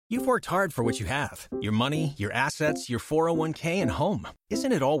You've worked hard for what you have. Your money, your assets, your 401k, and home.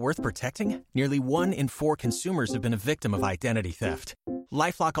 Isn't it all worth protecting? Nearly 1 in 4 consumers have been a victim of identity theft.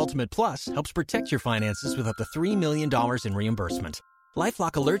 LifeLock Ultimate Plus helps protect your finances with up to $3 million in reimbursement.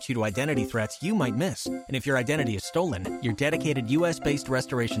 LifeLock alerts you to identity threats you might miss. And if your identity is stolen, your dedicated U.S.-based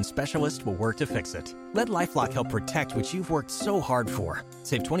restoration specialist will work to fix it. Let LifeLock help protect what you've worked so hard for.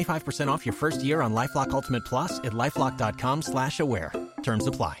 Save 25% off your first year on LifeLock Ultimate Plus at LifeLock.com/aware. Terms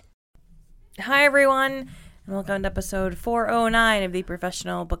apply. Hi, everyone, and welcome to episode 409 of the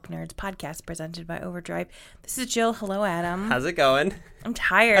Professional Book Nerds podcast presented by Overdrive. This is Jill. Hello, Adam. How's it going? I'm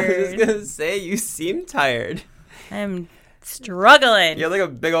tired. I was going to say, you seem tired. I'm struggling. You had like a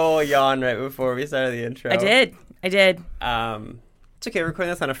big old yawn right before we started the intro. I did. It's okay. We're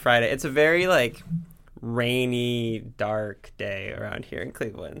recording this on a Friday. It's a very, rainy, dark day around here in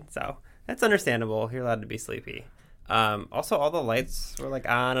Cleveland, so that's understandable. You're allowed to be sleepy. Also, all the lights were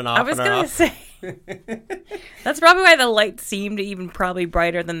on and off. I was going to say, that's probably why the lights seem to even probably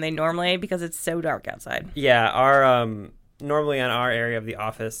brighter than they normally, because it's so dark outside. Yeah, our normally in our area of the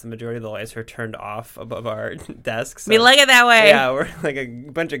office, the majority of the lights are turned off above our desks. So, we like it that way. Yeah, we're like a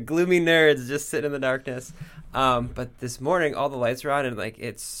bunch of gloomy nerds just sitting in the darkness. But this morning, all the lights are on, and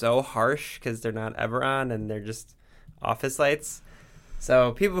it's so harsh because they're not ever on, and they're just office lights.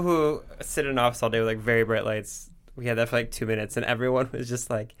 So people who sit in an office all day with very bright lights. We had that for 2 minutes, and everyone was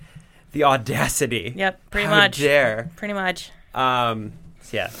just the audacity. Yep, pretty How much. dare. Pretty much. So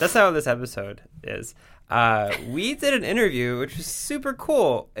yeah, that's how this episode is. We did an interview, which was super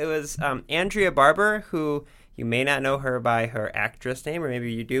cool. It was Andrea Barber, who you may not know her by her actress name, or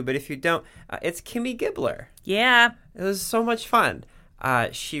maybe you do, but if you don't, it's Kimmy Gibbler. Yeah. It was so much fun.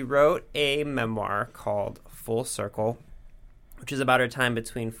 She wrote a memoir called Full Circle, which is about her time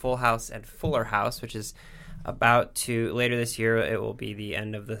between Full House and Fuller House, which is about to later this year. It will be the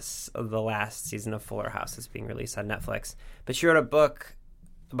end of the last season of Fuller House that's being released on Netflix. But she wrote a book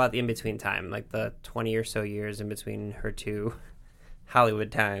about the in-between time, the 20 or so years in between her two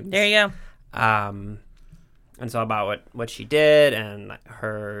Hollywood times. There you go. And so about what she did and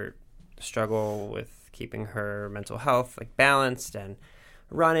her struggle with keeping her mental health balanced and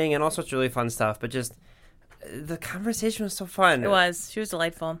running and all sorts of really fun stuff. But just the conversation was so fun. It was. She was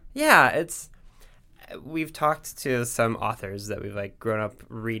delightful. Yeah, we've talked to some authors that we've grown up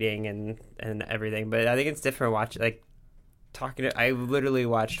reading and everything, but I think it's different watching I literally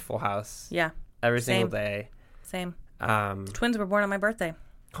watched Full House. Yeah. Every single day. Same. The twins were born on my birthday.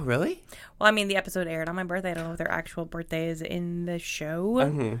 Oh, really? Well, I mean, the episode aired on my birthday. I don't know if their actual birthday is in the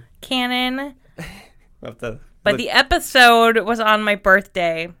show canon. But the episode was on my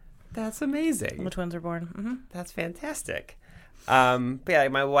birthday. That's amazing. When the twins were born. Mm-hmm. That's fantastic. But yeah,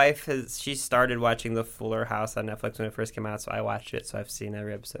 my wife she started watching the Fuller House on Netflix when it first came out, so I watched it. So I've seen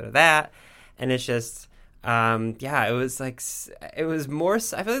every episode of that, and it's just, it was it was more. I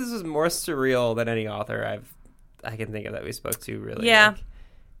feel like this was more surreal than any author I can think of that we spoke to. Really, yeah.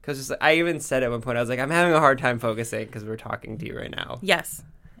 Because I even said at one point, I was I'm having a hard time focusing because we're talking to you right now. Yes,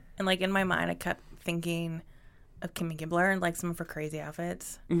 and in my mind, I kept thinking of Kimmy Gibbler and some of her crazy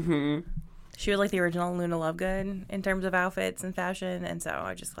outfits. Mm-hmm. She was the original Luna Lovegood in terms of outfits and fashion, and so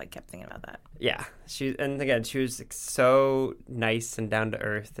I just kept thinking about that. Yeah, she was so nice and down to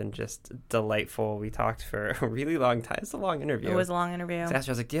earth and just delightful. We talked for a really long time. It's a long interview. It was a long interview. So I asked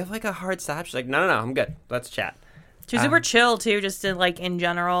her, I was do you have a hard stop? She's no, I'm good. Let's chat. She was super chill too, just in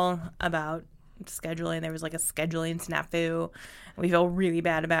general about scheduling. There was a scheduling snafu we feel really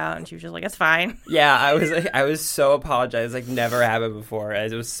bad about, and she was just it's fine. Yeah, I was so apologized. Never happened before. I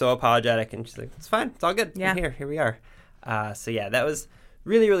was so apologetic, and she's it's fine, it's all good. Yeah, here we are. So yeah, that was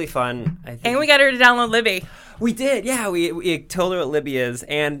really, really fun. I think. And we got her to download Libby. We did, yeah. We told her what Libby is,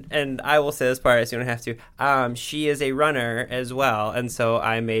 and I will say this part so you don't have to. She is a runner as well, and so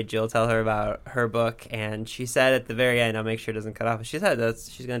I made Jill tell her about her book, and she said at the very end, I'll make sure it doesn't cut off. She said that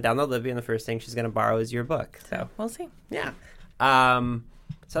she's going to download Libby, and the first thing she's going to borrow is your book. So we'll see. Yeah. So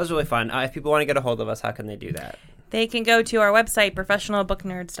that was really fun. If people want to get a hold of us, how can they do that? They can go to our website,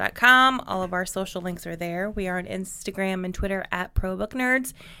 professionalbooknerds.com. All of our social links are there. We are on Instagram and Twitter at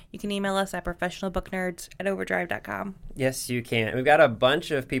ProBookNerds. You can email us at professionalbooknerds@overdrive.com. Yes, you can. We've got a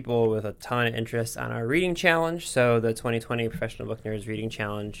bunch of people with a ton of interest on our reading challenge. So the 2020 Professional Book Nerds Reading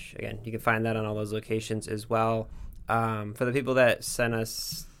Challenge, again, you can find that on all those locations as well. For the people that sent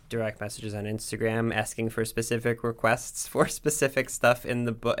us direct messages on Instagram asking for specific requests for specific stuff in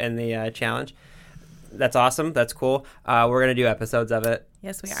the challenge, that's awesome. That's cool. We're going to do episodes of it.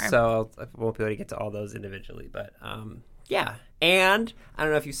 Yes, we are. So I won't be able to get to all those individually. But yeah, And I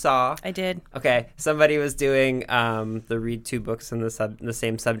don't know if you saw. I did. Okay, somebody was doing the read two books in the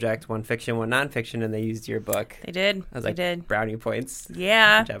same subject, one fiction, one nonfiction, and they used your book. They did. I was like, did. Brownie points.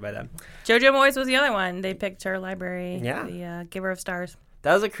 Yeah. Good job by them. JoJo Moyes was the other one. They picked her library. Yeah. The Giver of Stars.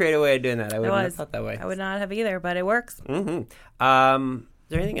 That was a creative way of doing that. I wouldn't have thought that way. I would not have either, but it works. Mm-hmm. Is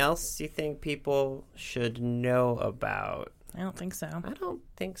there anything else you think people should know about? I don't think so. I don't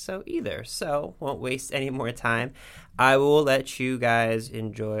think so either. So won't waste any more time. I will let you guys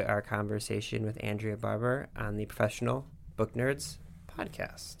enjoy our conversation with Andrea Barber on the Professional Book Nerds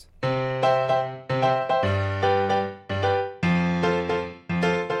podcast.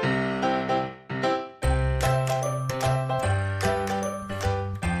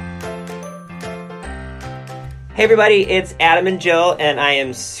 Hey everybody, it's Adam and Jill, and I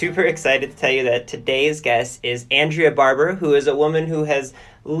am super excited to tell you that today's guest is Andrea Barber, who is a woman who has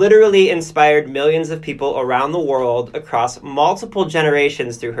literally inspired millions of people around the world across multiple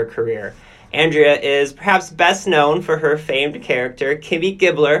generations through her career. Andrea is perhaps best known for her famed character, Kimmy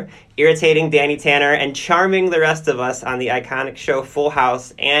Gibbler, irritating Danny Tanner and charming the rest of us on the iconic show Full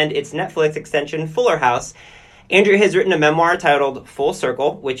House and its Netflix extension Fuller House. Andrea has written a memoir titled Full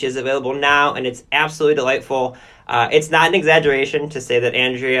Circle, which is available now, and it's absolutely delightful. It's not an exaggeration to say that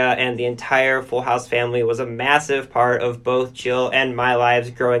Andrea and the entire Full House family was a massive part of both Jill and my lives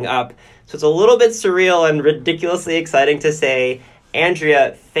growing up. So it's a little bit surreal and ridiculously exciting to say,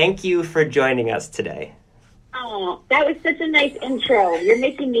 Andrea, thank you for joining us today. Oh, that was such a nice intro. You're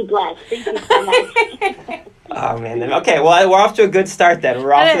making me blush. Thank you so much. Oh, man. Okay, well, we're off to a good start then.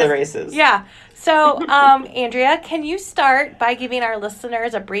 We're off to the races. Yeah. So, Andrea, can you start by giving our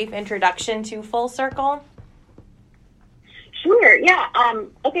listeners a brief introduction to Full Circle? Sure, yeah.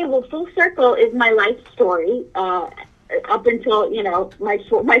 Okay, well, Full Circle is my life story up until, my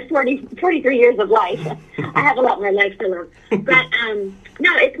 43 years of life. I have a lot more life to live. But,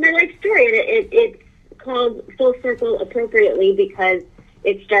 no, it's my life story. It's called Full Circle appropriately because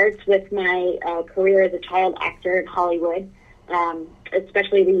it starts with my career as a child actor in Hollywood.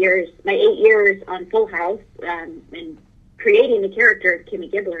 Especially my 8 years on Full House, and creating the character of Kimmy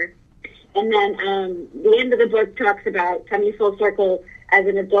Gibbler. And then the end of the book talks about coming full circle as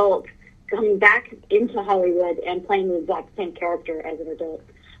an adult, coming back into Hollywood and playing the exact same character as an adult.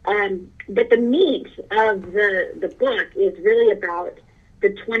 But the meat of the book is really about the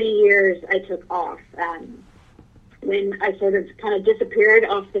 20 years I took off. When I sort of kind of disappeared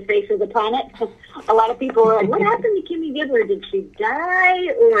off the face of the planet. A lot of people were like, what happened to Kimmy Gibbler? Did she die?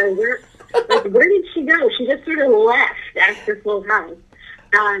 Or where did she go? She just sort of left after Full House.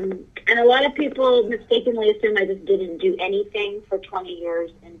 And a lot of people mistakenly assume I just didn't do anything for 20 years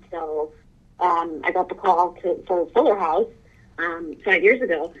until I got the call for Fuller House 5 years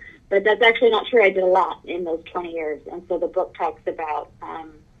ago. But that's actually not true. I did a lot in those 20 years. And so the book talks about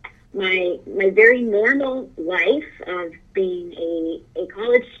my very normal life of being a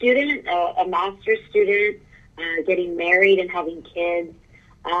college student, a master's student, getting married and having kids,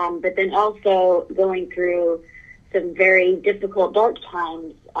 but then also going through some very difficult, dark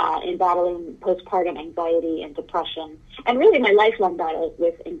times in battling postpartum anxiety and depression, and really my lifelong battles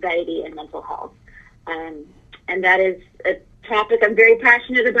with anxiety and mental health. And that is a topic I'm very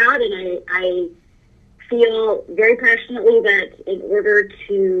passionate about, and I feel very passionately that in order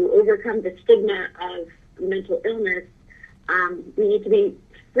to overcome the stigma of mental illness, we need to be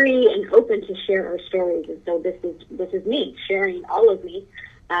free and open to share our stories. And so this is me sharing all of me,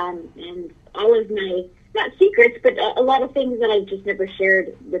 and all of my, not secrets, but a lot of things that I've just never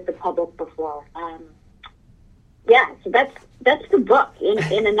shared with the public before. So that's the book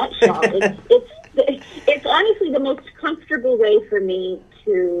in a nutshell. It's honestly the most comfortable way for me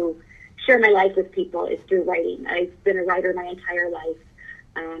to share my life with people is through writing. I've been a writer my entire life.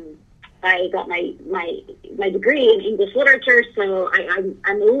 I got my degree in English literature, so I'm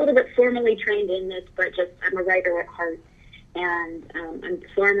a little bit formally trained in this, but I'm a writer at heart, and I'm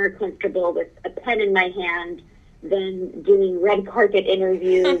far more comfortable with a pen in my hand than doing red carpet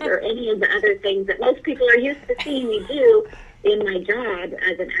interviews or any of the other things that most people are used to seeing me do in my job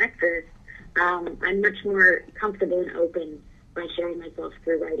as an actress. I'm much more comfortable and open by sharing myself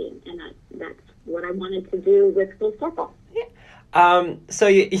through writing, and that's what I wanted to do with Full Circle. So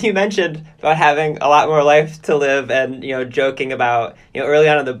you mentioned about having a lot more life to live, and joking about early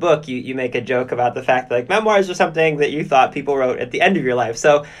on in the book you make a joke about the fact that like memoirs are something that you thought people wrote at the end of your life.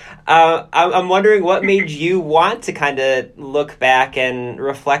 So I'm wondering what made you want to kind of look back and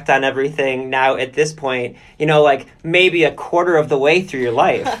reflect on everything now at this point, like maybe a quarter of the way through your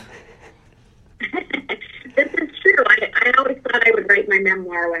life. This is true. I always thought I would write my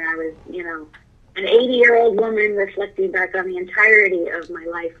memoir when I was, an 80-year-old woman reflecting back on the entirety of my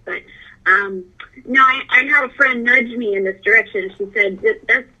life. But no, I had a friend nudge me in this direction. She said,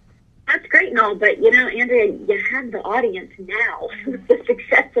 that's great and all, but, Andrea, you have the audience now, the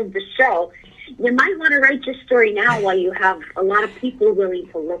success of the show. You might want to write your story now while you have a lot of people willing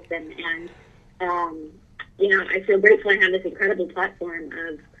to listen. And, I feel grateful I have this incredible platform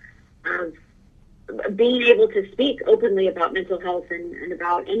of being able to speak openly about mental health and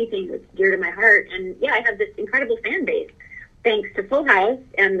about anything that's dear to my heart. And yeah, I have this incredible fan base, thanks to Full House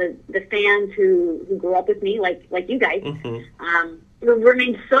and the fans who grew up with me, like you guys, who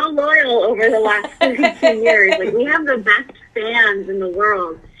remained so loyal over the last 32 years. Like, we have the best fans in the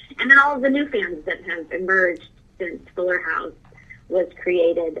world. And then all of the new fans that have emerged since Fuller House was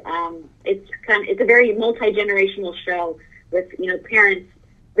created. It's a very multi-generational show with, parents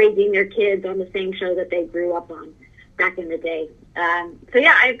raising their kids on the same show that they grew up on back in the day. So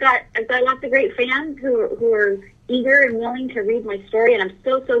yeah, I've got lots of great fans who are eager and willing to read my story, and I'm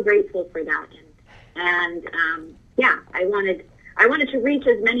so grateful for that. And yeah, I wanted to reach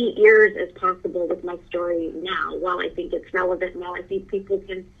as many ears as possible with my story now, while I think it's relevant, while I think people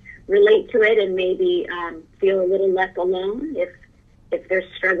can relate to it and maybe feel a little less alone if they're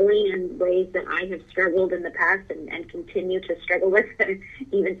struggling in ways that I have struggled in the past and continue to struggle with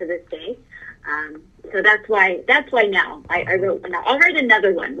even to this day. So that's why now I wrote one. I'll write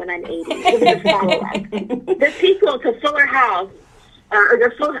another one when I'm 80. It'll be the follow-up. The sequel to Fuller House, or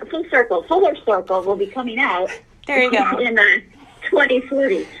the Fuller Circle will be coming out. There you go. In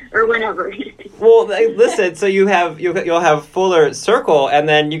 2040 or whenever. Well, listen. So you'll have Fuller Circle, and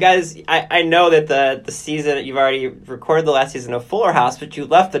then you guys. I know that the season you've already recorded the last season of Fuller House, but you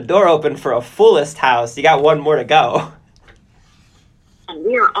left the door open for a Fullest House. You got one more to go. And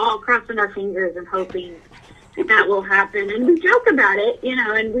we are all crossing our fingers and hoping that will happen. And we joke about it,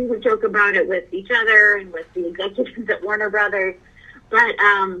 and we would joke about it with each other and with the executives at Warner Brothers. But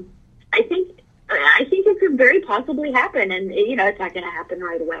I think it could very possibly happen, and it's not going to happen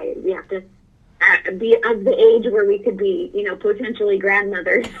right away. We have to be of the age where we could be, potentially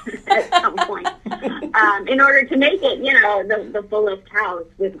grandmothers at some point, in order to make it, the fullest house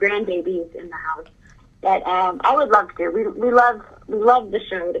with grandbabies in the house. But I would love to. We love the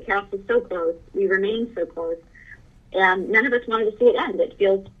show. The cast is so close. We remain so close, and none of us wanted to see it end. It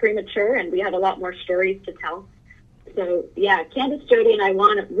feels premature, and we have a lot more stories to tell. So yeah, Candace, Jody, and I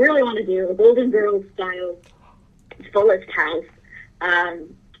really want to do a Golden Girls style Fullest House.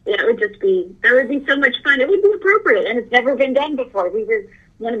 That would be so much fun. It would be appropriate, and it's never been done before. We were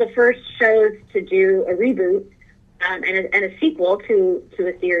one of the first shows to do a reboot and a sequel to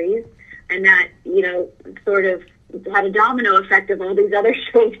a series, and that sort of had a domino effect of all these other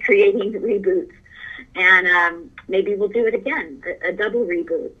shows creating reboots. And maybe we'll do it again, a double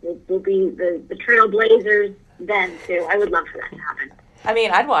reboot. We'll be the trailblazers then too. I would love for that to happen. I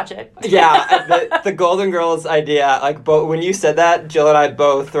mean, I'd watch it. Yeah, the Golden Girls idea, when you said that, Jill and I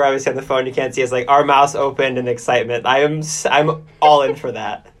both were obviously on the phone. You can't see us, our mouths opened in excitement. I'm all in for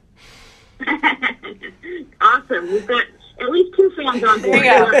that. Awesome. We've got at least 2 fans on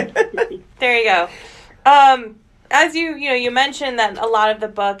board. There you go. As you mentioned that a lot of the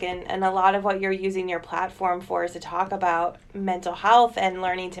book and a lot of what you're using your platform for is to talk about mental health and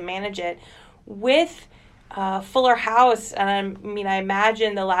learning to manage it. With Fuller House, and I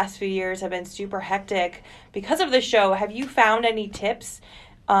imagine the last few years have been super hectic because of the show. Have you found any tips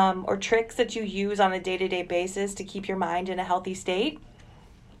or tricks that you use on a day-to-day basis to keep your mind in a healthy state?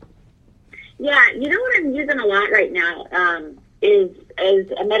 Yeah, what I'm using a lot right now is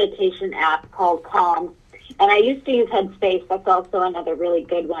a meditation app called Calm. And I used to use Headspace. That's also another really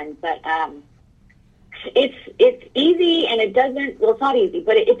good one. But it's easy, and it doesn't, well, it's not easy,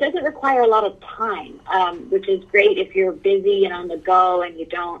 but it doesn't require a lot of time, which is great if you're busy and on the go and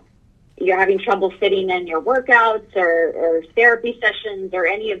you're having trouble fitting in your workouts or therapy sessions or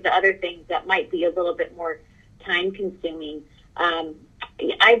any of the other things that might be a little bit more time consuming.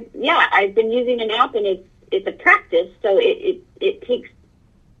 I've been using an app, and it's a practice, so it takes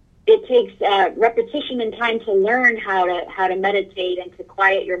repetition and time to learn how to meditate and to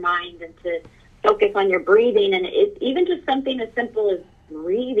quiet your mind and to focus on your breathing. And it's even just something as simple as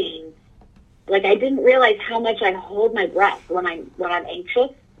breathing. Like, I didn't realize how much I hold my breath when I'm anxious,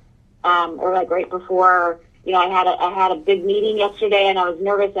 or right before. I had a big meeting yesterday, and I was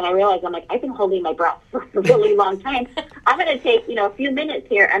nervous, and I realized I've been holding my breath for a really long time. I'm going to take a few minutes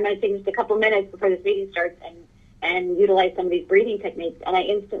here. I'm going to take just a couple minutes before this meeting starts and utilize some of these breathing techniques, and I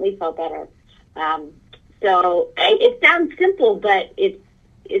instantly felt better. So it sounds simple, but it's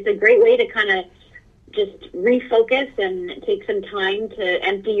a great way to kind of just refocus and take some time to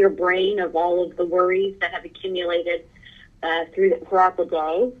empty your brain of all of the worries that have accumulated throughout the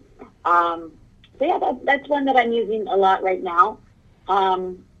day. So yeah, that's one that I'm using a lot right now.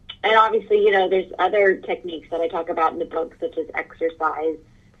 And obviously, there's other techniques that I talk about in the book, such as exercise.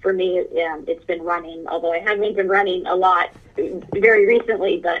 For me, it's been running, although I haven't been running a lot very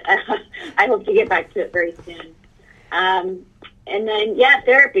recently, but I hope to get back to it very soon. And then,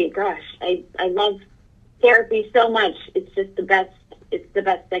 therapy. Gosh, I love therapy so much. It's just the best. It's the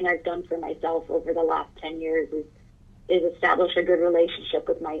best thing I've done for myself over the last 10 years is establish a good relationship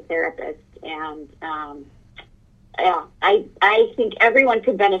with my therapist. And I think everyone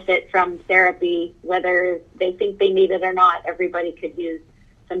could benefit from therapy, whether they think they need it or not. Everybody could use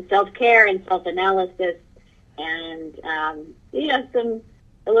some self-care and self-analysis and some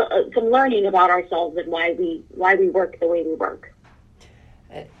learning about ourselves and why we work the way we work.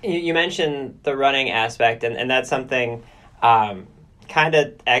 You mentioned the running aspect, and that's something kind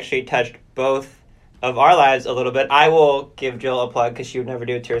of actually touched both of our lives a little bit. I will give Jill a plug because she would never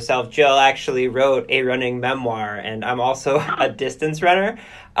do it to herself. Jill actually wrote a running memoir, and I'm also a distance runner.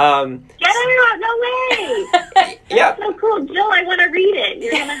 Get out! No way! Yeah. That's so cool. Jill, I want to read it.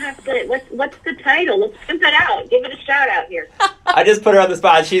 You're going to have to... What's the title? Let's pimp it out. Give it a shout out here. I just put her on the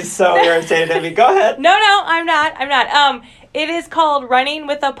spot. She's so irritated at me. Go ahead. No, I'm not. It is called Running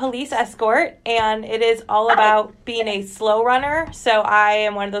with a Police Escort, and it is all about being a slow runner. So I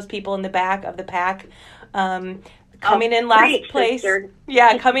am one of those people in the back of the pack, coming in last place. Sister.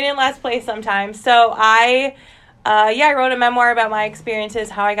 Yeah, coming in last place sometimes. So I wrote a memoir about my experiences,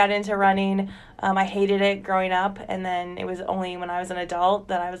 how I got into running. I hated it growing up, and then it was only when I was an adult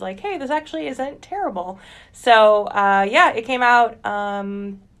that I was like, hey, this actually isn't terrible. So, it came out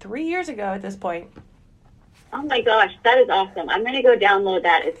 3 years ago at this point. Oh my gosh, that is awesome. I'm going to go download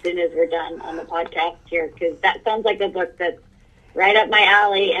that as soon as we're done on the podcast here, because that sounds like a book that's right up my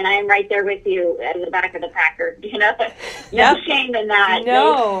alley, and I am right there with you at the back of the packer. No shame in that.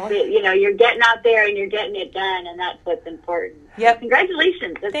 No. You're getting out there and you're getting it done, and that's what's important. Yep.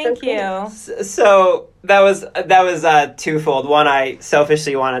 Congratulations. That's Thank so cool. you. So that was twofold. One, I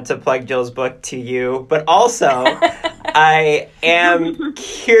selfishly wanted to plug Jill's book to you, but also I am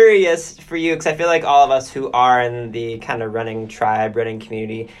curious for you, because I feel like all of us who are in the kind of running tribe, running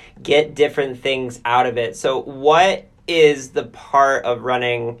community, get different things out of it. So what is the part of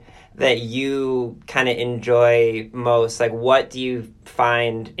running that you kind of enjoy most? Like, what do you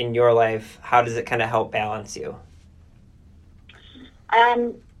find in your life? How does it kind of help balance you?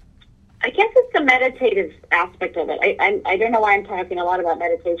 I guess it's the meditative aspect of it. I don't know why I'm talking a lot about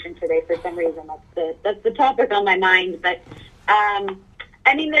meditation today. For some reason, that's the topic on my mind. But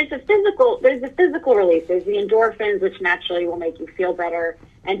there's the physical release. There's the endorphins, which naturally will make you feel better.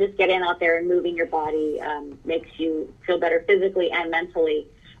 And just getting out there and moving your body makes you feel better physically and mentally.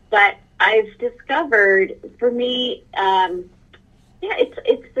 But I've discovered, for me,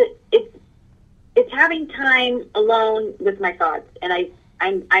 it's having time alone with my thoughts. And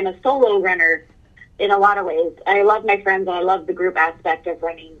I'm a solo runner in a lot of ways. I love my friends, and I love the group aspect of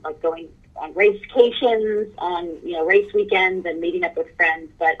running, like going on racecations, on race weekends, and meeting up with friends.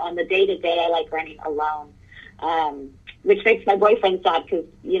 But on the day-to-day, I like running alone. Which makes my boyfriend sad because,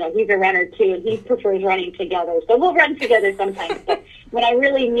 he's a runner too, and he prefers running together. So we'll run together sometimes. But when I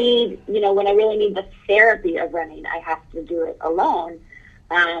really need the therapy of running, I have to do it alone.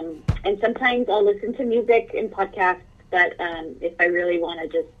 And sometimes I'll listen to music and podcasts, but if I really want to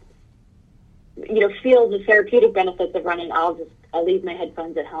just, feel the therapeutic benefits of running, I'll leave my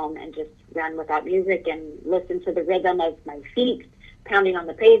headphones at home and just run without music and listen to the rhythm of my feet pounding on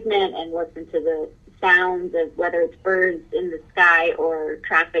the pavement and listen to the sounds of whether it's birds in the sky or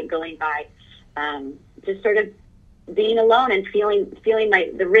traffic going by, just sort of being alone and feeling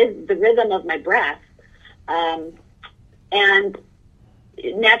the rhythm of my breath, and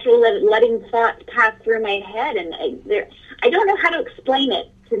naturally letting thoughts pass through my head. And I don't know how to explain it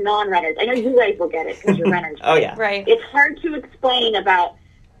to non-runners. I know you guys will get it because you're runners. Oh yeah, right. It's hard to explain about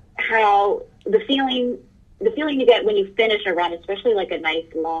how the feeling you get when you finish a run, especially like a nice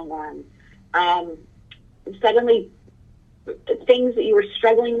long run. Suddenly things that you were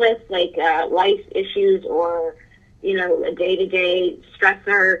struggling with, like life issues or, a day-to-day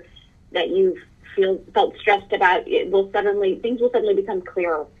stressor that you felt stressed about, things will suddenly become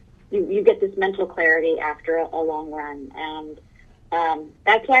clearer. You get this mental clarity after a long run. And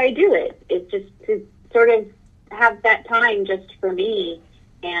that's why I do it. It's just to sort of have that time just for me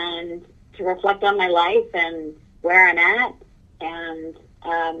and to reflect on my life and where I'm at. And,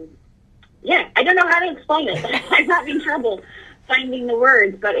 I don't know how to explain it. I'm having trouble finding the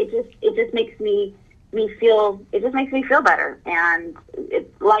words, but it just makes me just makes me feel better, and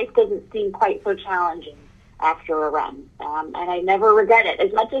life doesn't seem quite so challenging after a run. And I never regret it.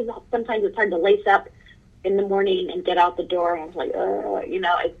 As much as sometimes it's hard to lace up in the morning and get out the door, and it's like,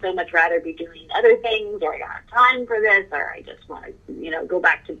 I'd so much rather be doing other things, or I don't have time for this, or I just want to, go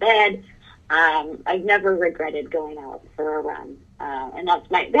back to bed. I've never regretted going out for a run. And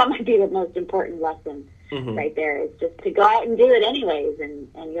that might be the most important lesson right there, is just to go out and do it anyways, and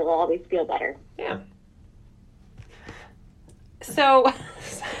you'll always feel better. Yeah. So,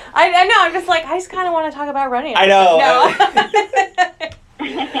 I know, I'm just like, I just kind of want to talk about running. I know. No.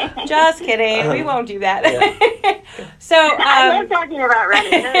 Just kidding. We won't do that. Yeah. So, I love talking about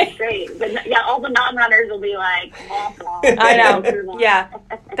running. That's great. But yeah, all the non-runners will be like, I know. Yeah.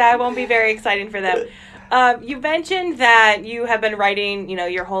 That won't be very exciting for them. You mentioned that you have been writing,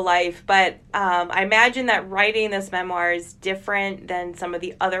 your whole life, but I imagine that writing this memoir is different than some of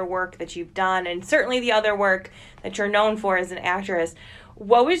the other work that you've done, and certainly the other work that you're known for as an actress.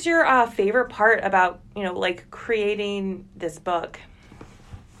 What was your favorite part about, creating this book?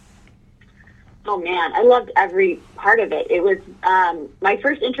 Oh, man, I loved every part of it. It was my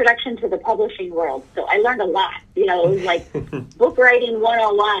first introduction to the publishing world, so I learned a lot. It was like book writing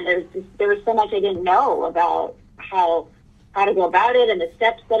 101. There was so much I didn't know about how to go about it and the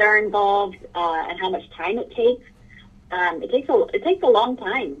steps that are involved, and how much time it takes. It takes a long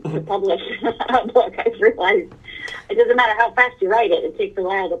time to publish a book. I've realized it doesn't matter how fast you write it; it takes a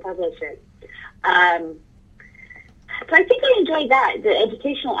while to publish it. So I think I enjoyed that, the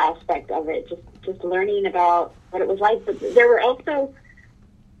educational aspect of it, just learning about what it was like. But there were also,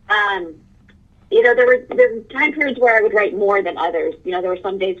 there were time periods where I would write more than others. There were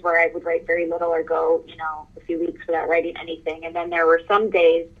some days where I would write very little or go, a few weeks without writing anything. And then there were some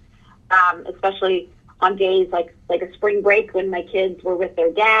days, especially on days like a spring break when my kids were with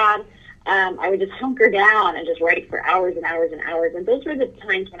their dad, I would just hunker down and just write for hours and hours and hours. And those were the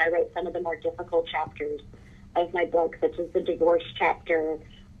times when I wrote some of the more difficult chapters of my book, such as the divorce chapter,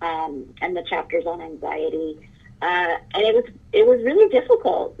 and the chapters on anxiety. And it was really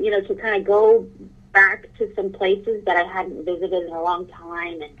difficult, to kind of go back to some places that I hadn't visited in a long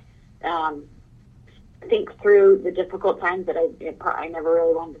time, and think through the difficult times that I never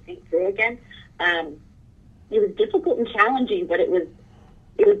really wanted to think through again. It was difficult and challenging, but it was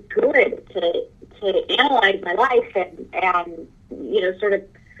good to analyze my life and sort of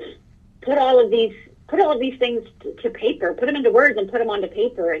put all of these things to paper, put them into words and put them onto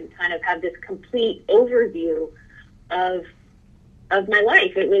paper, and kind of have this complete overview of my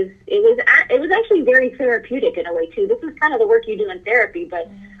life. It was actually very therapeutic in a way too. This is kind of the work you do in therapy, but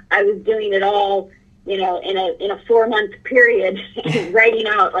I was doing it all, in a 4-month period, writing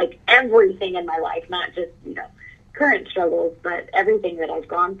out like everything in my life, not just, current struggles, but everything that I've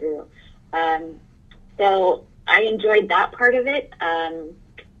gone through. So I enjoyed that part of it.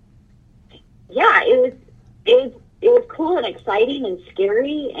 Yeah, it was cool and exciting and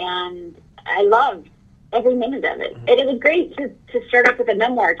scary, and I loved every minute of it. And it was great to start off with a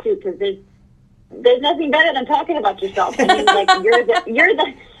memoir too, because there's nothing better than talking about yourself. I mean, like you're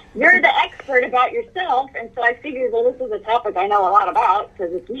the expert about yourself, and so I figured, well, this is a topic I know a lot about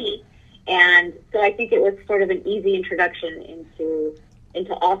because it's me, and so I think it was sort of an easy introduction into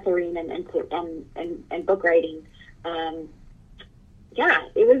authoring and book writing. Yeah,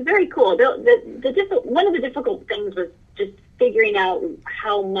 it was very cool. One of the difficult things was just figuring out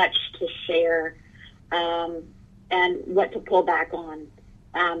how much to share, and what to pull back on.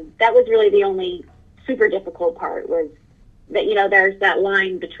 That was really the only super difficult part, was that, there's that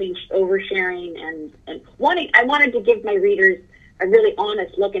line between oversharing and wanting. I wanted to give my readers a really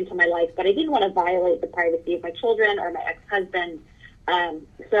honest look into my life, but I didn't want to violate the privacy of my children or my ex-husband.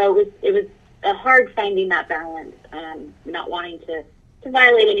 So it was hard finding that balance, not wanting to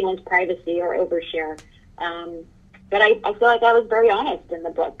violate anyone's privacy or overshare. But I feel like I was very honest in the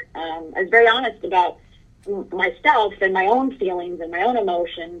book. I was very honest about myself and my own feelings and my own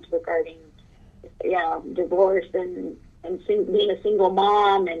emotions regarding, divorce and being a single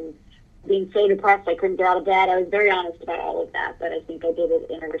mom and being so depressed I couldn't get out of bed. I was very honest about all of that, but I think I did it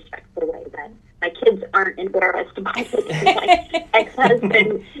in a respectful way that my kids aren't embarrassed by it. My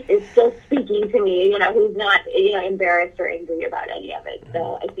ex-husband is still speaking to me, who's not, embarrassed or angry about any of it.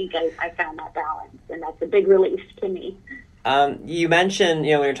 So I think I found that balance, and that's a big relief to me. You mentioned, when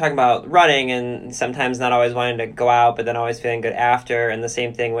you're talking about running and sometimes not always wanting to go out, but then always feeling good after. And the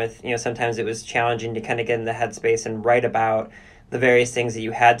same thing with, sometimes it was challenging to kind of get in the headspace and write about the various things that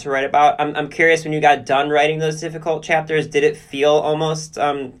you had to write about. I'm curious, when you got done writing those difficult chapters, did it feel almost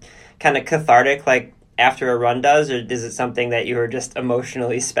kind of cathartic, like after a run does, or is it something that you were just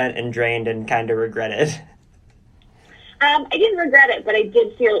emotionally spent and drained and kind of regretted? I didn't regret it, but I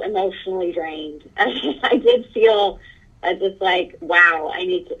did feel emotionally drained. I did feel just like, wow, I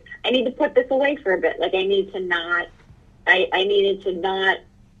need to put this away for a bit. Like I needed to not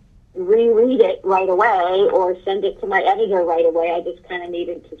reread it right away or send it to my editor right away. I just kind of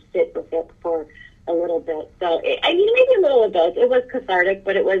needed to sit with it for a little bit. So maybe a little of both. It was cathartic,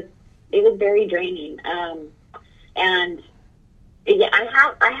 but it was very draining. And yeah,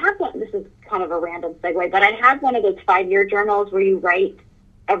 I have one. This is kind of a random segue, but I have one of those 5-year journals where you write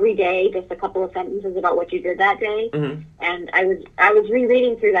every day just a couple of sentences about what you did that day. Mm-hmm. And I was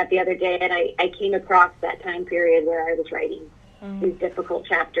rereading through that the other day, and I came across that time period where I was writing these difficult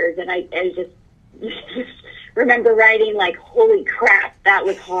chapters, and I just remember writing like, holy crap, that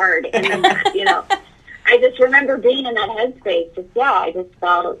was hard. And then, I just remember being in that headspace. I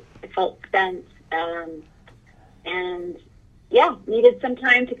felt spent, and needed some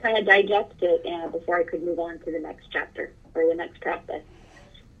time to kind of digest it before I could move on to the next chapter or the next process.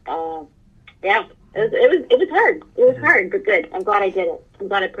 It was hard. It was hard, but good. I'm glad I did it. I'm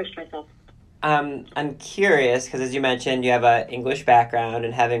glad I pushed myself. I'm curious, because as you mentioned, you have an English background,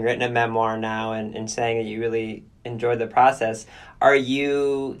 and having written a memoir now and saying that you really enjoyed the process, are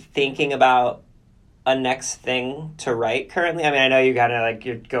you thinking about a next thing to write currently? I mean, I know you kind of like,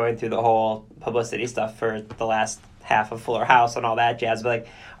 you're going through the whole publicity stuff for the last half of Fuller House and all that jazz, but like,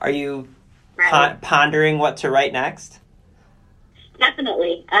 are you pondering what to write next?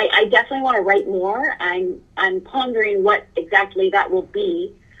 Definitely. I definitely want to write more. I'm pondering what exactly that will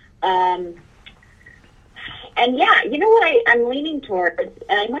be. And you know what I'm leaning towards, and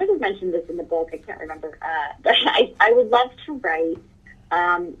I might have mentioned this in the book, I can't remember, but I would love to write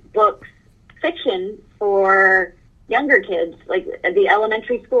books, fiction for younger kids, like the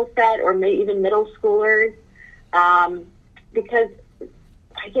elementary school set or maybe even middle schoolers, because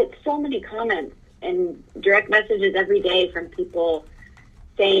I get so many comments and direct messages every day from people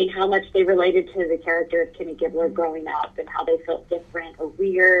saying how much they related to the character of Kimmy Gibbler growing up and how they felt different or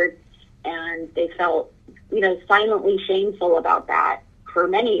weird, and they felt, silently shameful about that for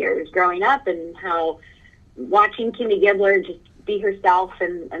many years growing up, and how watching Kimmy Gibbler just be herself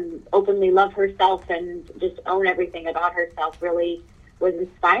and openly love herself and just own everything about herself really was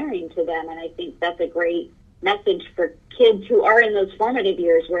inspiring to them. And I think that's a great message for kids who are in those formative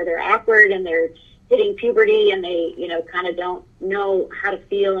years where they're awkward and they're hitting puberty and they, kind of don't know how to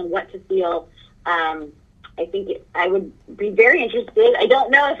feel and what to feel. I think I would be very interested. I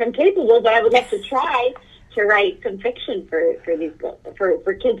don't know if I'm capable, but I would love to try to write some fiction for these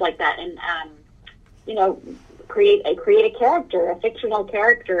for kids like that, and create a character, a fictional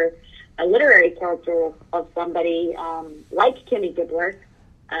character, a literary character of somebody like Kimmy Gibbler,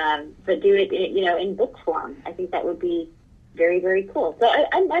 but do it in book form. I think that would be very, very cool. So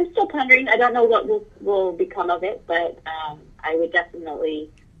I'm still pondering. I don't know what will become of it, but I would definitely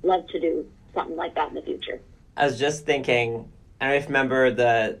love to do something like that in the future. I was just thinking, I don't know if you remember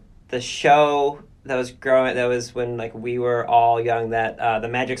the show that was growing, that was when like we were all young, that the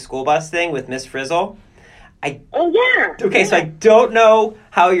Magic School Bus thing with Miss Frizzle. Okay, so I don't know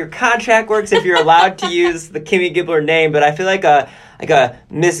how your contract works, if you're allowed to use the Kimmy Gibbler name, but I feel like a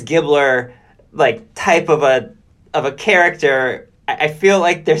Miss Gibbler like type of a character. I feel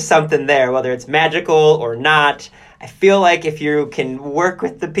like there's something there, whether it's magical or not. I feel like if you can work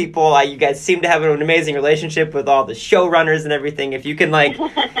with the people, you guys seem to have an amazing relationship with all the showrunners and everything. If you can like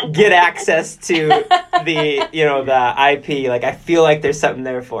get access to the IP, like I feel like there's something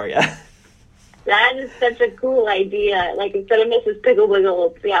there for you. That is such a cool idea. Like instead of Mrs.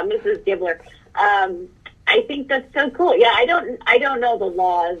 Pigglewiggle, Mrs. Gibbler. I think that's so cool. Yeah, I don't know the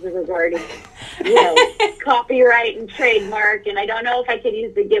laws regarding copyright and trademark, and I don't know if I could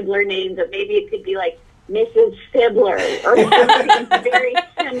use the Gibbler name, but maybe it could be like Mrs. Fibbler or something very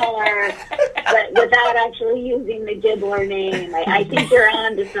similar, but without actually using the Gibbler name. I think you're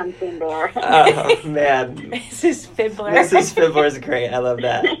on to something there. Oh, man. Mrs. Fibbler. Mrs. Fibbler is great. I love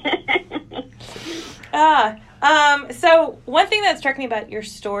that. So one thing that struck me about your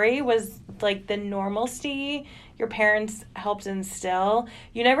story was like the normalcy your parents helped instill.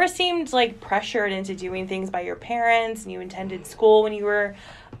 You never seemed like pressured into doing things by your parents, and you attended school when you were,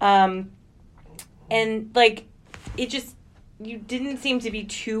 and like you didn't seem to be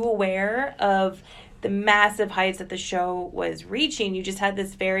too aware of the massive heights that the show was reaching. You just had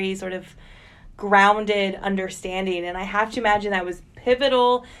this very sort of grounded understanding, and I have to imagine that was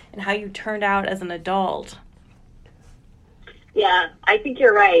pivotal in how you turned out as an adult. Yeah, I think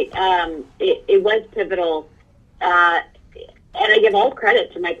you're right. It was pivotal. and I give all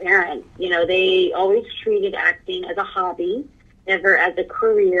credit to my parents. You know, they always treated acting as a hobby, never as a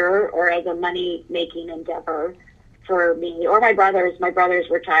career or as a money-making endeavor for me or my brothers. My brothers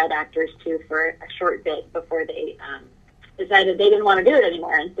were child actors, too, for a short bit before they decided they didn't want to do it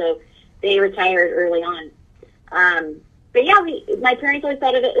anymore, and so they retired early on. But yeah, my parents always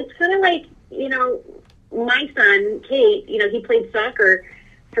thought of it, it's kind of like, you know, my son, Kate, you know, he played soccer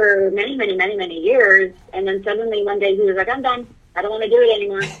for many, many, many, many years, and then suddenly one day he was like, I'm done. I don't want to do it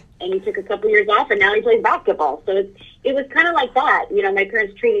anymore. And he took a couple years off, and now he plays basketball. So it was kind of like that. You know, my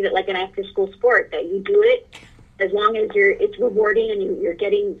parents treated it like an after-school sport, that you do it as long as it's rewarding and you're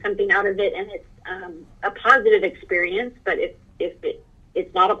getting something out of it, and it's a positive experience. But if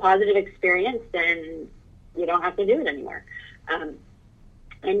it's not a positive experience, then you don't have to do it anymore. And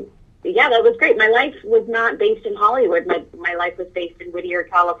yeah, that was great. My life was not based in Hollywood. My life was based in Whittier,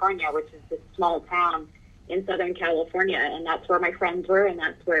 California, which is this small town in Southern California, and that's where my friends were, and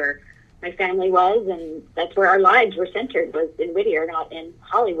that's where my family was, and that's where our lives were centered, was in Whittier, not in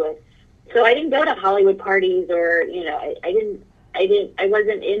Hollywood. So I didn't go to Hollywood parties, or, you know, I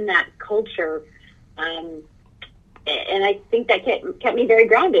wasn't in that culture, and I think that kept me very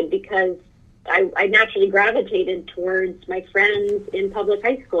grounded, because I naturally gravitated towards my friends in public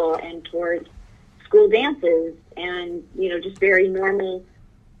high school and towards school dances and, you know, just very normal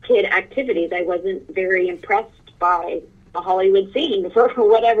kid activities. I wasn't very impressed by the Hollywood scene for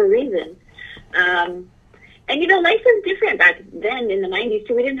whatever reason. And, you know, life was different back then in the 90s,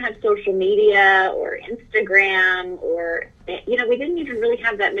 too. We didn't have social media or Instagram or, you know, we didn't even really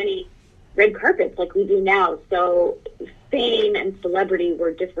have that many red carpets like we do now. So fame and celebrity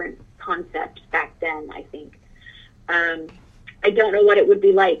were different concepts back then, I think. I don't know what it would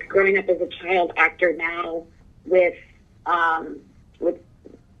be like growing up as a child actor now with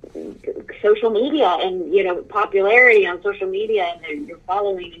social media and, you know, popularity on social media and your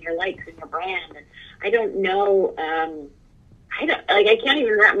following and your likes and your brand. And I don't know. I can't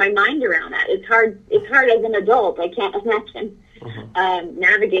even wrap my mind around that. It's hard as an adult. I can't imagine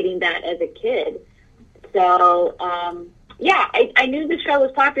navigating that as a kid. So, yeah, I knew the show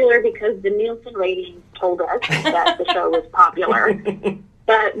was popular because the Nielsen ratings told us that the show was popular.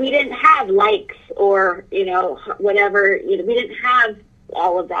 But we didn't have likes or, you know, whatever. You know, we didn't have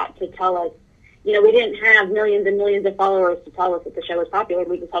all of that to tell us. You know, we didn't have millions and millions of followers to tell us that the show was popular.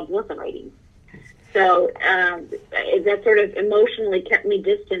 We just had Nielsen ratings. So that sort of emotionally kept me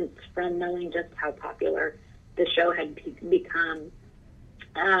distanced from knowing just how popular the show had become.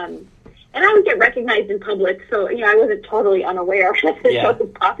 And I would get recognized in public, so, you know, I wasn't totally unaware that the show was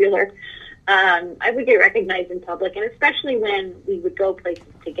popular. I would get recognized in public, and especially when we would go places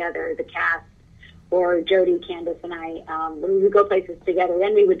together, the cast, or Jody, Candace, and I, when we would go places together,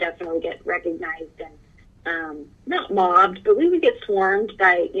 then we would definitely get recognized and not mobbed, but we would get swarmed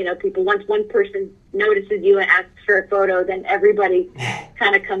by, you know, people. Once one person notices you and asks for a photo, then everybody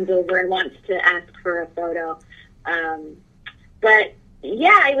kind of comes over and wants to ask for a photo. But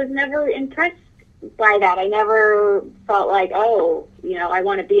yeah, I was never impressed by that. I never felt like, oh, you know, I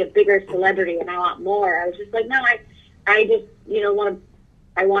want to be a bigger celebrity and I want more. I was just like, no, I just, you know,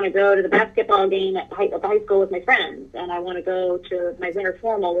 I want to go to the basketball game at high school with my friends, and I want to go to my winter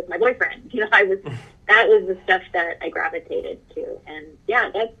formal with my boyfriend. You know, that was the stuff that I gravitated to. And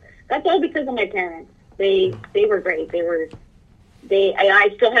yeah, that's all because of my parents. They were great. I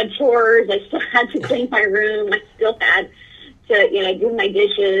still had chores. I still had to clean my room. I still had to, you know, do my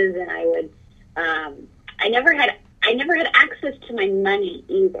dishes, and I would, I never had access to my money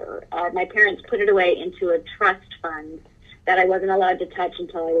either. My parents put it away into a trust fund that I wasn't allowed to touch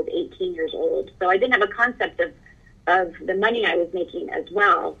until I was 18 years old. So I didn't have a concept of the money I was making as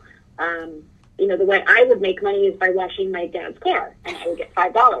well. You know, the way I would make money is by washing my dad's car, and I would get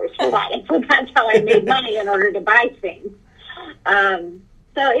 $5 for that. And so that's how I made money in order to buy things. So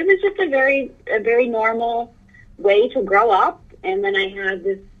it was just a very normal way to grow up. And then I had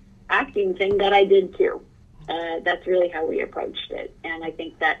this acting thing that I did too. That's really how we approached it. And I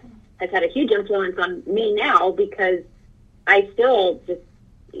think that has had a huge influence on me now, because I still just,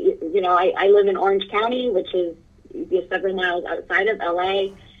 you know, I live in Orange County, which is several miles outside of LA,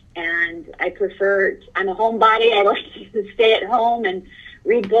 and I'm a homebody. I like to stay at home and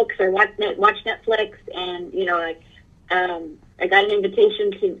read books or watch Netflix. And, you know, I got an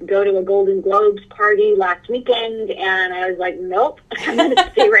invitation to go to a Golden Globes party last weekend, and I was like, nope, I'm going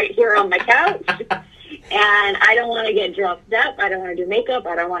to stay right here on my couch. And I don't want to get dressed up. I don't want to do makeup.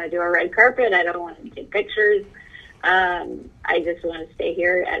 I don't want to do a red carpet. I don't want to take pictures. I just want to stay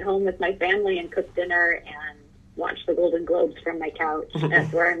here at home with my family and cook dinner and watch the Golden Globes from my couch.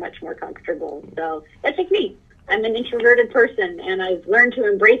 That's where I'm much more comfortable. So that's just me. I'm an introverted person, and I've learned to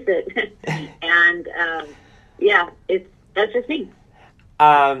embrace it. And that's just me.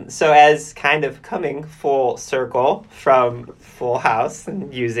 So as kind of coming full circle from Full House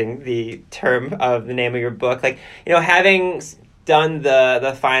and using the term of the name of your book, like, having done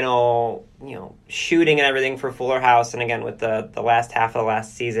the final, shooting and everything for Fuller House, and again with the last half of the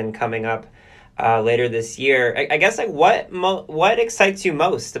last season coming up later this year, I guess, like, what excites you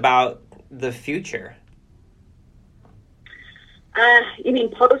most about the future? You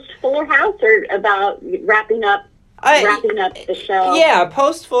mean post Fuller House, or about wrapping up the show? Yeah,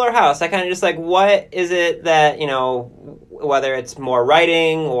 post Fuller House. I kind of just like, what is it that, whether it's more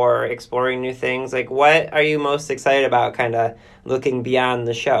writing or exploring new things, like, what are you most excited about kind of looking beyond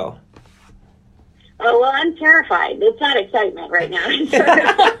the show? Oh, well, I'm terrified. It's not excitement right now.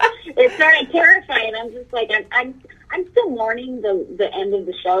 It's sort of terrifying. I'm just like, I'm still mourning the end of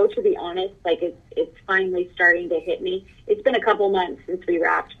the show, to be honest. Like, it's finally starting to hit me. It's been a couple months since we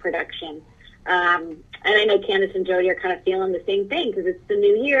wrapped production. And I know Candace and Jody are kind of feeling the same thing, because it's the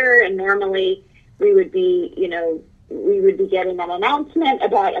new year, and normally we would be getting an announcement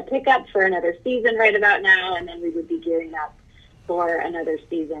about a pickup for another season right about now, and then we would be gearing up for another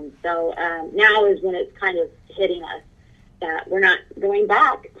season. So now is when it's kind of hitting us that we're not going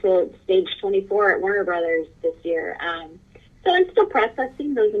back to stage 24 at Warner Brothers this year. So I'm still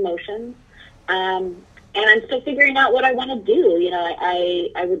processing those emotions, and I'm still figuring out what I want to do.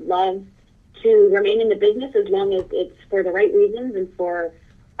 I would love to remain in the business as long as it's for the right reasons, and for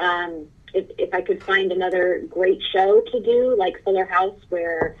if I could find another great show to do, like Fuller House,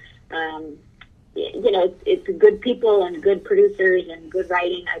 where it's good people and good producers and good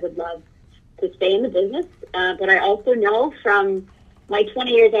writing. I would love to stay in the business, but I also know from my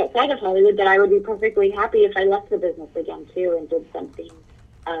 20 years outside of Hollywood that I would be perfectly happy if I left the business again too and did something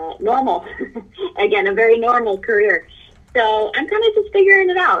normal. Again, a very normal career. So I'm kind of just figuring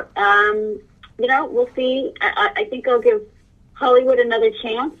it out. We'll see. I think I'll give Hollywood another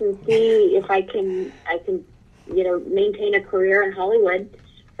chance and see if I can maintain a career in Hollywood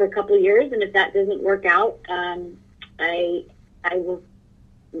for a couple of years. And if that doesn't work out, I will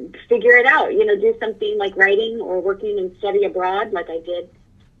figure it out. Do something like writing or working and study abroad, like I did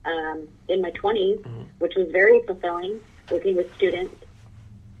in my 20s, mm-hmm. which was very fulfilling, working with students.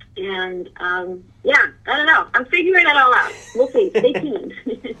 And I don't know. I'm figuring it all out. We'll see. Stay tuned.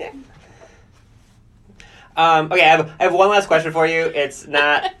 Okay, I have one last question for you. It's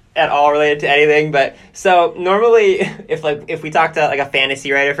not at all related to anything, but so normally if we talk to like a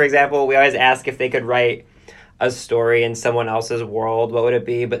fantasy writer, for example, we always ask if they could write a story in someone else's world, what would it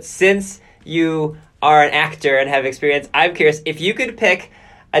be? But since you are an actor and have experience, I'm curious if you could pick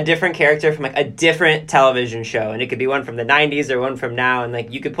a different character from like a different television show, and it could be one from the 90s or one from now, and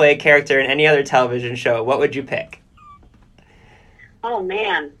like you could play a character in any other television show, what would you pick? Oh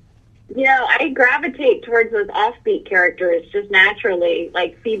man. I gravitate towards those offbeat characters just naturally,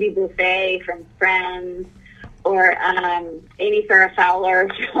 like Phoebe Buffay from Friends, or Amy Farrah Fowler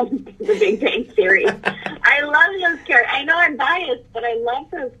from The Big Bang Theory. I love those characters. I know I'm biased, but I love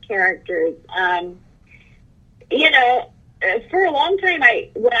those characters. For a long time,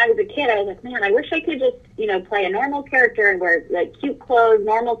 when I was a kid, I was like, man, I wish I could just, play a normal character and wear like cute clothes,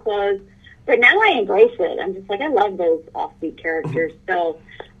 normal clothes. But now I embrace it. I'm just like, I love those offbeat characters. So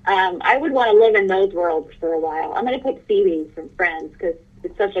I would want to live in those worlds for a while. I'm going to pick Phoebe from Friends because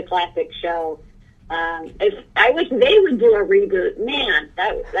it's such a classic show. If I wish they would do a reboot, man,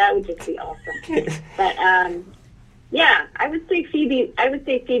 that would just be awesome. But I would say Phoebe. I would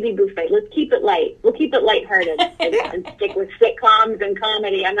say Phoebe Buffay. Let's keep it light. We'll keep it lighthearted and stick with sitcoms and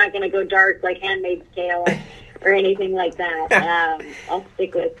comedy. I'm not going to go dark like Handmaid's Tale or anything like that. I'll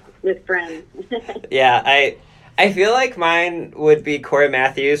stick with Friends. Yeah, I feel like mine would be Corey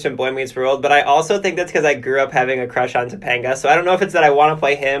Matthews from Boy Meets World, but I also think that's because I grew up having a crush on Topanga. So I don't know if it's that I want to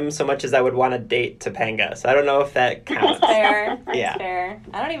play him so much as I would want to date Topanga. So I don't know if that counts. Fair. That's fair.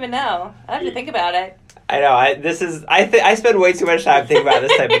 I don't even know. I have to think about it. I know. I spend way too much time thinking about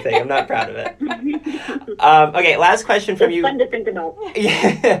this type of thing. I'm not proud of it. Okay, last question from you. It's fun to think about.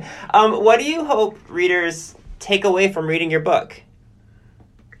 Yeah. What do you hope readers take away from reading your book?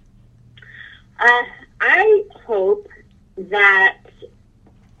 I hope that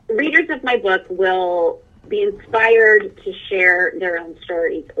readers of my book will be inspired to share their own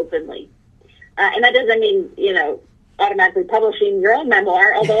stories openly. And that doesn't mean, automatically publishing your own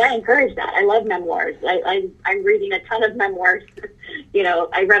memoir, although I encourage that. I love memoirs. I'm reading a ton of memoirs.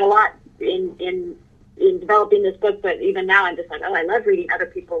 I read a lot in developing this book, but even now I'm just like, I love reading other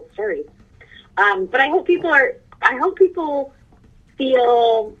people's stories. But I hope people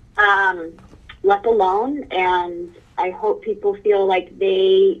feel left alone, and I hope people feel like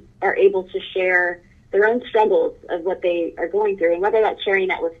they are able to share their own struggles of what they are going through, and whether that's sharing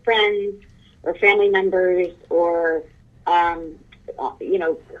that with friends or family members, or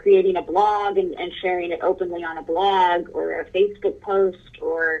creating a blog and sharing it openly on a blog or a Facebook post,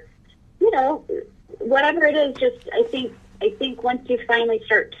 or whatever it is. Just I think once you finally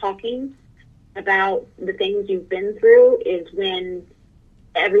start talking about the things you've been through is when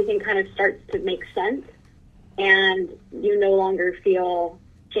everything kind of starts to make sense, and you no longer feel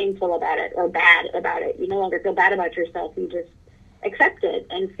shameful about it or bad about it. You no longer feel bad about yourself. You just accept it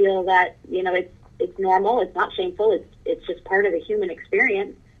and feel that it's normal. It's not shameful. It's just part of the human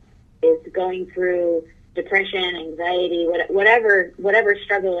experience. Is going through depression, anxiety, whatever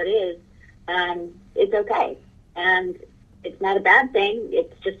struggle it is. It's okay, and it's not a bad thing.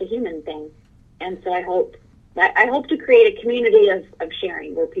 It's just a human thing. And so I hope to create a community of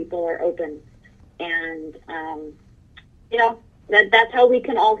sharing where people are open, and that's how we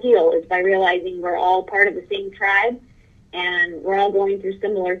can all heal, is by realizing we're all part of the same tribe, and we're all going through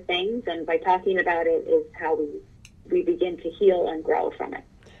similar things, and by talking about it is how we begin to heal and grow from it.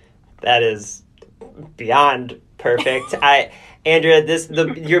 That is beyond perfect. Andrea,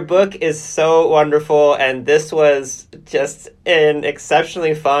 your book is so wonderful, and this was just an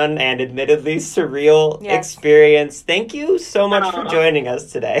exceptionally fun and admittedly surreal experience. Thank you so much for joining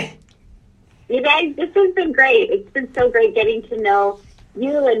us today. You guys, this has been great. It's been so great getting to know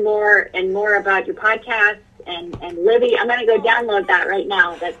you and more about your podcast and Libby. I'm going to go download that right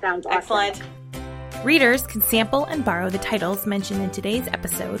now. That sounds awesome. Excellent. Readers can sample and borrow the titles mentioned in today's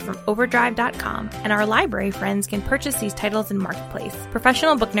episode from overdrive.com, and our library friends can purchase these titles in Marketplace.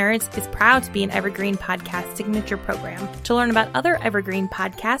 Professional Book Nerds is proud to be an Evergreen Podcast signature program. To learn about other Evergreen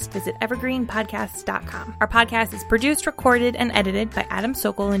podcasts, visit evergreenpodcasts.com. Our podcast is produced, recorded, and edited by Adam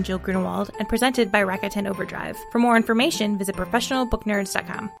Sokol and Jill Grunewald, and presented by Rakuten Overdrive. For more information, visit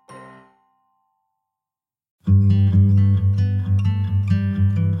professionalbooknerds.com.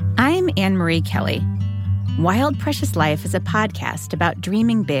 I'm Anne-Marie Kelly. Wild Precious Life is a podcast about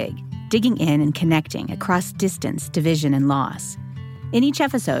dreaming big, digging in and connecting across distance, division, and loss. In each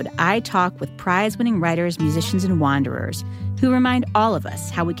episode, I talk with prize-winning writers, musicians, and wanderers who remind all of us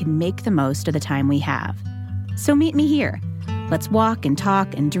how we can make the most of the time we have. So meet me here. Let's walk and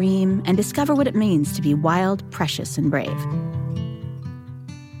talk and dream and discover what it means to be wild, precious, and brave.